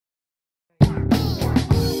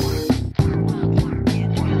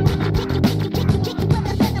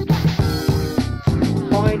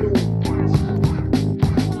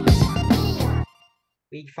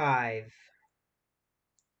85.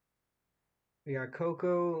 We got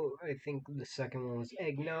Coco. I think the second one was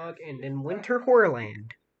Eggnog, and then Winter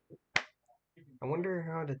Wonderland. I wonder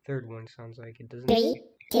how the third one sounds like. It doesn't. 3,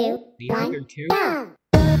 2, The 1, other two. go!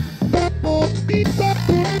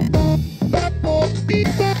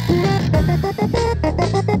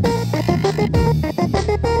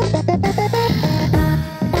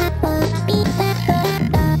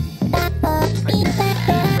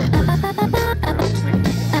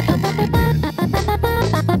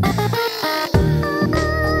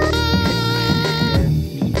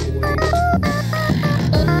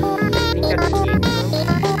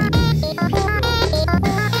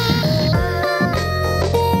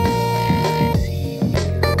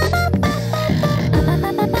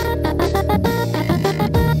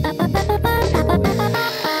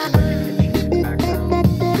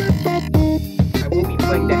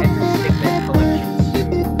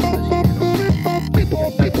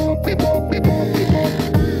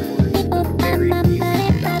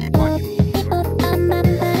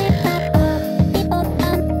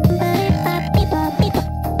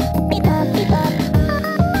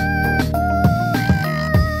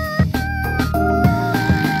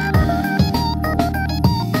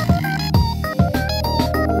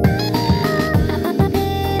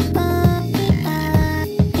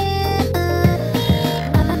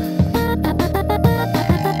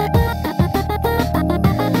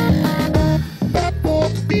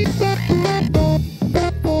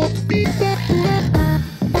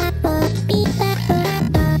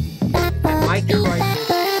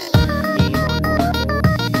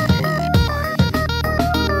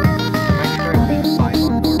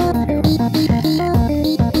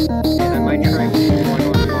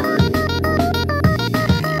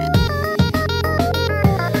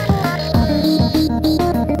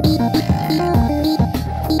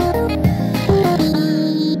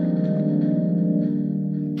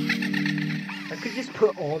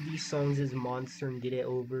 Put all these songs as Monster and get it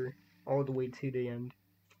over all the way to the end.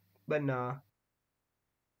 But nah.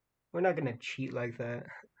 We're not gonna cheat like that.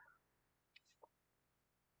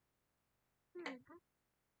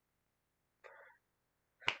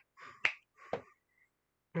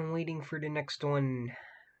 I'm waiting for the next one.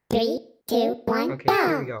 3, 2, 1, okay, go!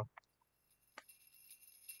 Here we go.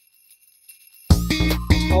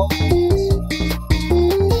 Oh.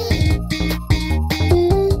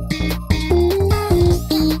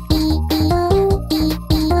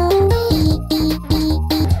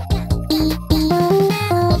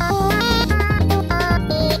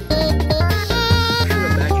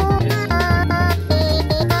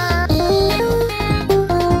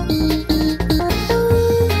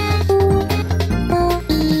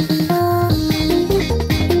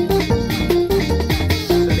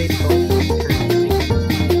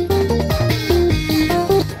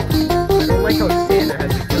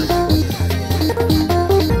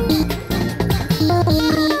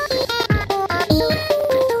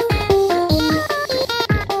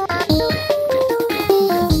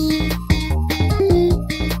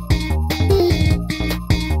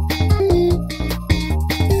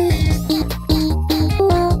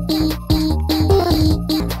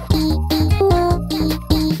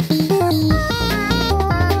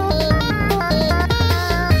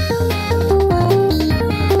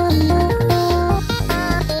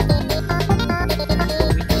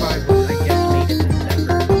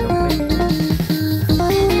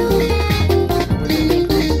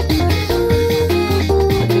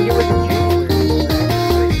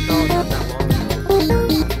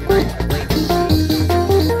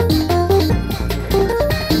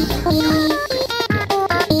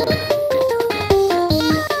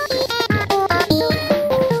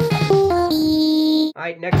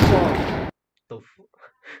 Alright, next song.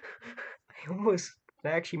 I almost...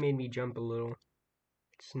 That actually made me jump a little.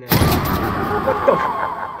 Snap.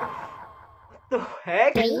 What the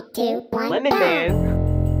heck? 3, 2, 1, Lemon go!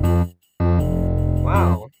 Man.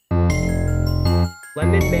 Wow.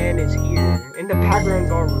 Lemon Man is here. And the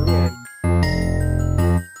background's all ruined.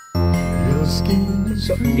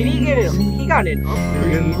 So, did he get it? He got an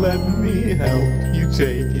upgrade. Let me help you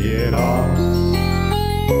take it off.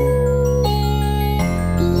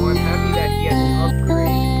 Well, I'm happy that he has an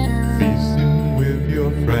upgrade. Feasting with your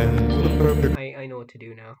friends for the perfect. I know what to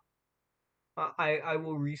do now. I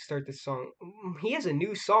will restart the song. He has a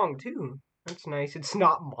new song too. That's nice. It's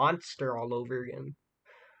not Monster all over again.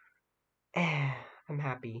 I'm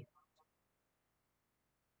happy.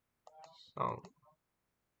 Song.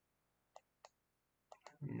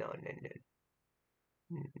 No.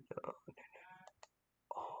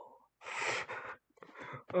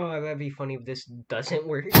 Oh. Oh, that'd be funny if this doesn't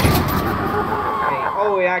work. Okay.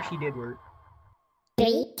 Oh, it actually did work.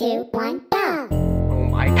 3, 2, 1, go! Oh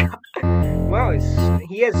my god. Wow,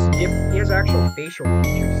 he has actual facial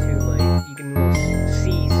features too. Like you can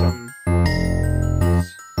see some.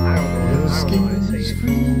 I don't know how to say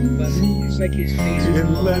it, but it's like his face is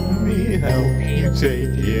And let me help you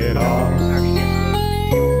take it off.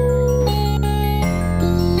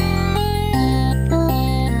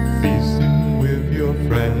 Feasting with your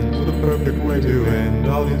friends, what a perfect way to end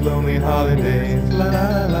all these lonely holidays. La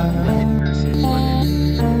la la.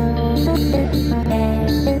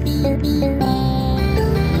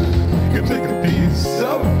 You can take a piece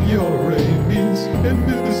of your rabies and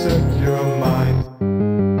vivisect your mind.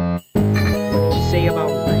 Say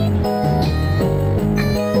about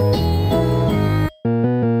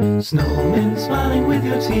Snowmen smiling with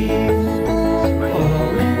your teeth,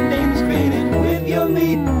 foreign names created with your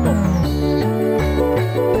meat.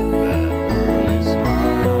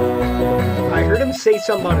 I heard him say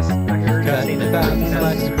something about his. I heard him say Cutting the that. bounds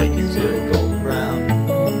like to break you till golden brown.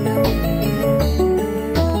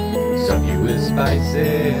 Some you with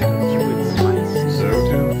spices, serve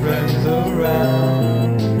to friends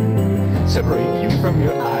around. Separate you from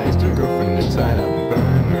your eyes to girlfriend and tied up,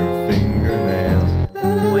 burn her fingernails.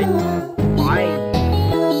 What? Why?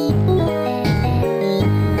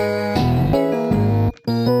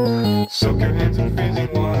 Soak your hands in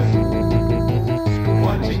freezing water,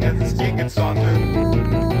 watching as the skin gets softer.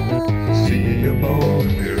 See a boat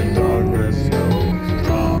near darkness, stones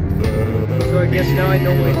drop further. So I guess now I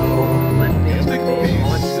know what left me Take a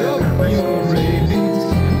piece of your rabies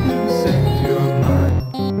and vivisect your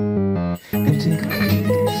mind. And take a peek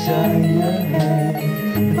inside your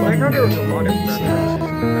head. I heard there was a lot of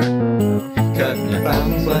references. Cutting your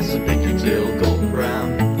bounds like to break you till golden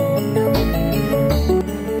brown.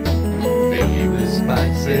 Fill you with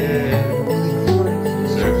spices,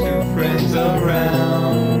 serve to friends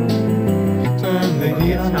around. Turn the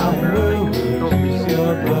heat on high, reduce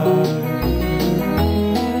your blood.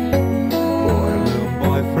 Boy, little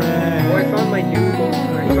boyfriend. Oh, I found my new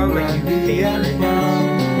favorite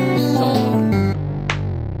song.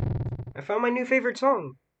 I found my new favorite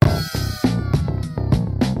song.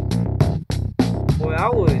 Well,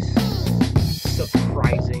 that was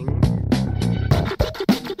surprising.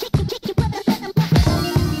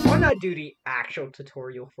 Why not do the actual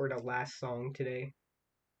tutorial for the last song today?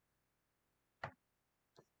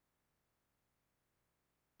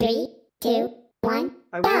 3, 2, 1,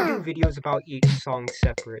 I will do videos about each song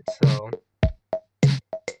separate, so.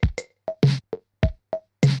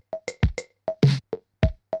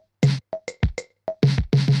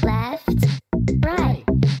 left, right,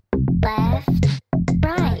 left,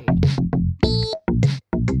 right.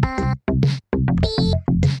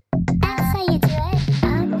 That's how you do it.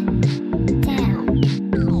 Up,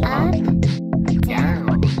 down, up,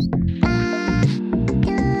 down.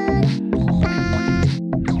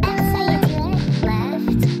 That's how you do it.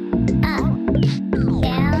 Left, up,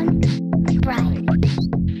 down, right.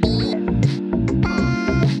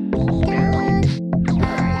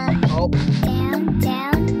 Oh, Down,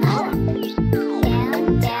 down, up,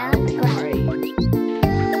 down, down, right.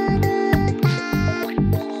 Down, up,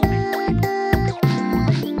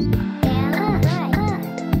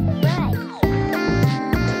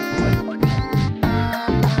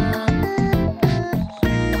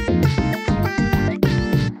 right,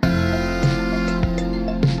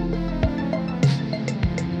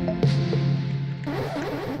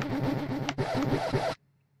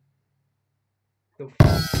 the f-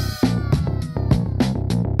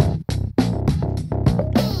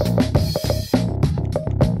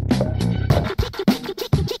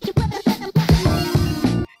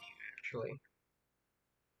 actually.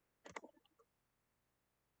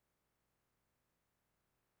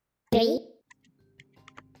 3,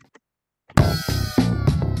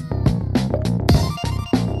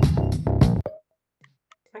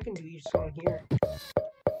 I can do each song here.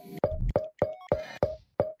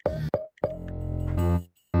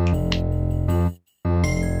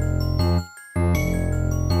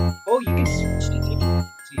 Oh, you can switch to different.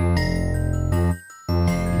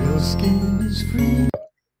 Your skin is free.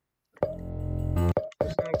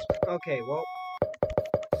 Okay, well.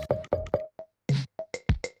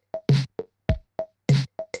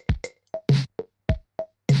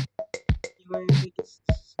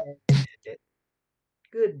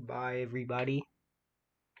 Goodbye, everybody.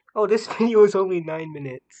 Oh, this video is only 9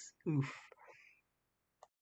 minutes. Oof.